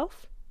remind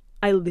myself.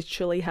 I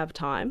literally have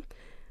time.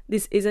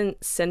 This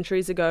isn't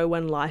centuries ago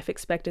when life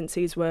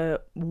expectancies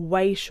were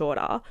way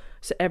shorter,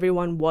 so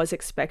everyone was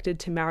expected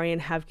to marry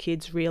and have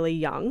kids really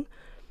young.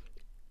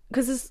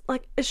 Because it's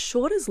like, as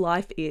short as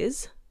life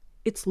is,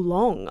 it's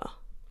long.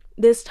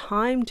 There's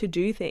time to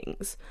do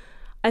things.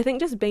 I think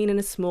just being in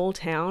a small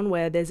town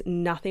where there's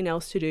nothing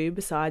else to do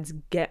besides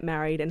get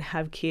married and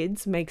have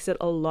kids makes it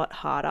a lot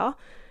harder,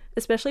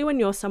 especially when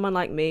you're someone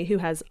like me who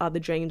has other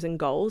dreams and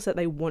goals that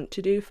they want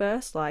to do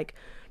first, like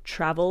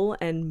travel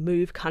and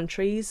move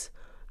countries,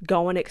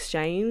 go on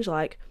exchange.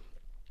 Like,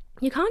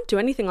 you can't do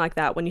anything like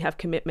that when you have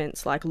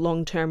commitments like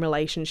long-term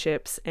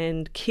relationships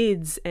and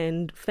kids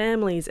and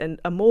families and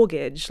a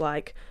mortgage.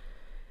 Like,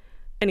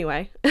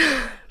 anyway,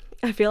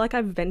 I feel like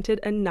I've vented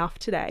enough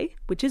today,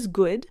 which is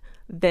good.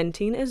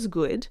 Venting is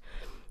good.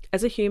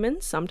 As a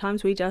human,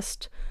 sometimes we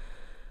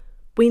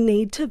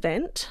need to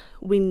vent.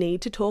 We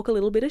need to talk a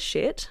little bit of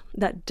shit.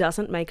 That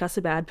doesn't make us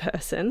a bad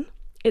person.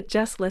 It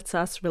just lets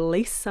us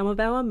release some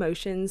of our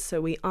emotions so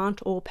we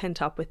aren't all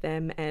pent up with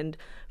them and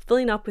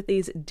filling up with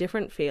these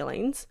different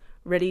feelings,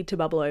 ready to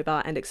bubble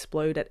over and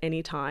explode at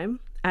any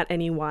time, at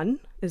anyone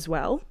as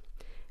well.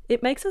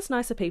 It makes us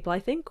nicer people, I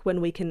think,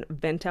 when we can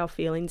vent our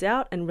feelings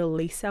out and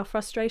release our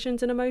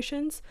frustrations and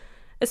emotions,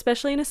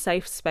 especially in a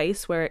safe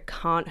space where it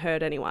can't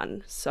hurt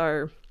anyone.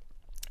 So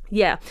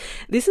yeah,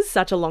 this is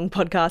such a long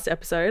podcast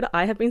episode.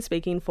 I have been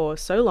speaking for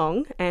so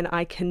long and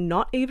I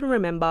cannot even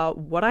remember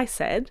what I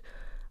said.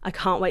 I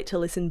can't wait to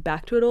listen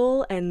back to it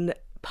all and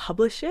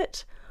publish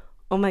it.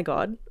 Oh my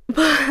God.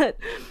 But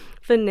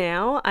for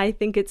now, I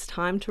think it's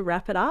time to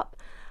wrap it up.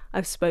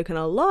 I've spoken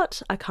a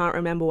lot. I can't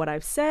remember what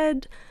I've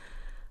said.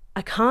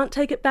 I can't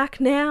take it back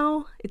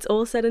now. It's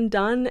all said and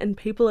done and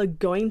people are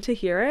going to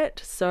hear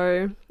it.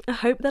 So I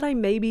hope that I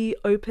maybe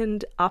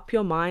opened up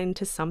your mind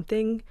to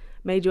something,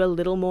 made you a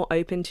little more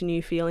open to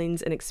new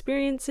feelings and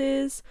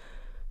experiences.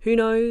 Who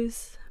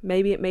knows?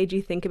 Maybe it made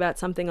you think about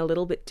something a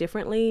little bit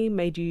differently,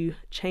 made you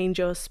change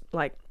your,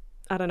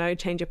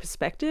 change your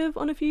perspective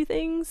on a few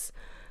things.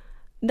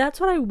 That's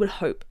what I would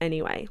hope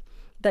anyway,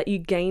 that you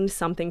gained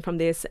something from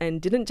this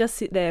and didn't just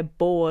sit there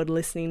bored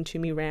listening to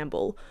me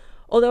ramble.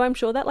 Although I'm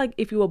sure that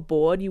if you were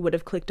bored, you would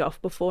have clicked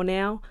off before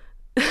now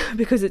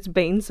because it's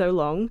been so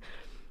long.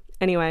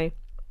 Anyway,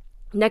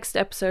 next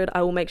episode,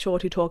 I will make sure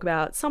to talk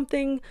about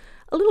something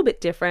a little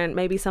bit different,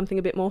 maybe something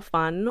a bit more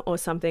fun or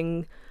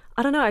something,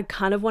 I don't know, I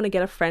kind of want to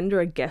get a friend or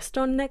a guest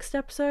on next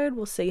episode.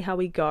 We'll see how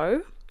we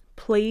go.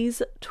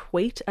 Please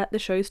tweet at the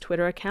show's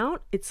Twitter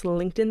account. It's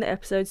linked in the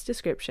episode's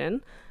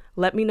description.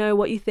 Let me know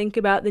what you think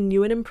about the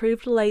new and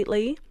improved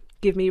Lately.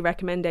 Give me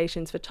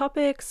recommendations for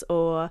topics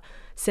or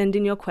send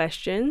in your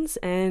questions.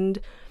 And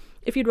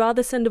if you'd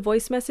rather send a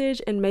voice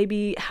message and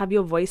maybe have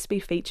your voice be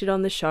featured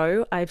on the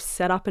show, I've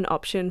set up an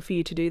option for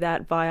you to do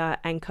that via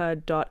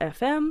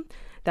anchor.fm.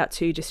 That's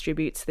who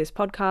distributes this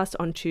podcast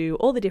onto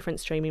all the different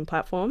streaming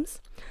platforms.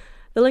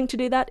 The link to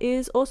do that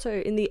is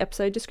also in the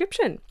episode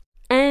description.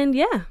 And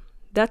yeah,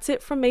 that's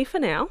it from me for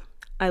now.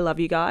 I love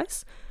you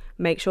guys.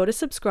 Make sure to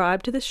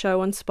subscribe to the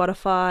show on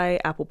Spotify,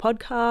 Apple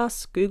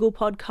Podcasts, Google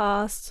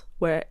Podcasts,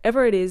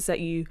 wherever it is that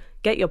you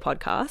get your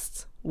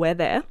podcasts. We're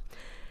there.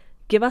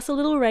 Give us a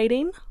little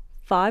rating,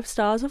 5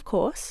 stars of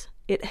course.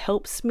 It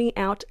helps me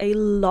out a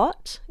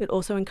lot. It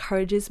also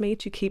encourages me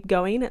to keep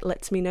going. It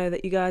lets me know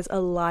that you guys are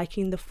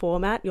liking the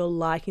format, you're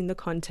liking the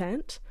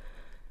content.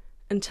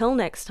 Until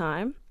next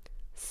time,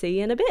 see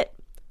you in a bit.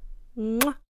 Mwah.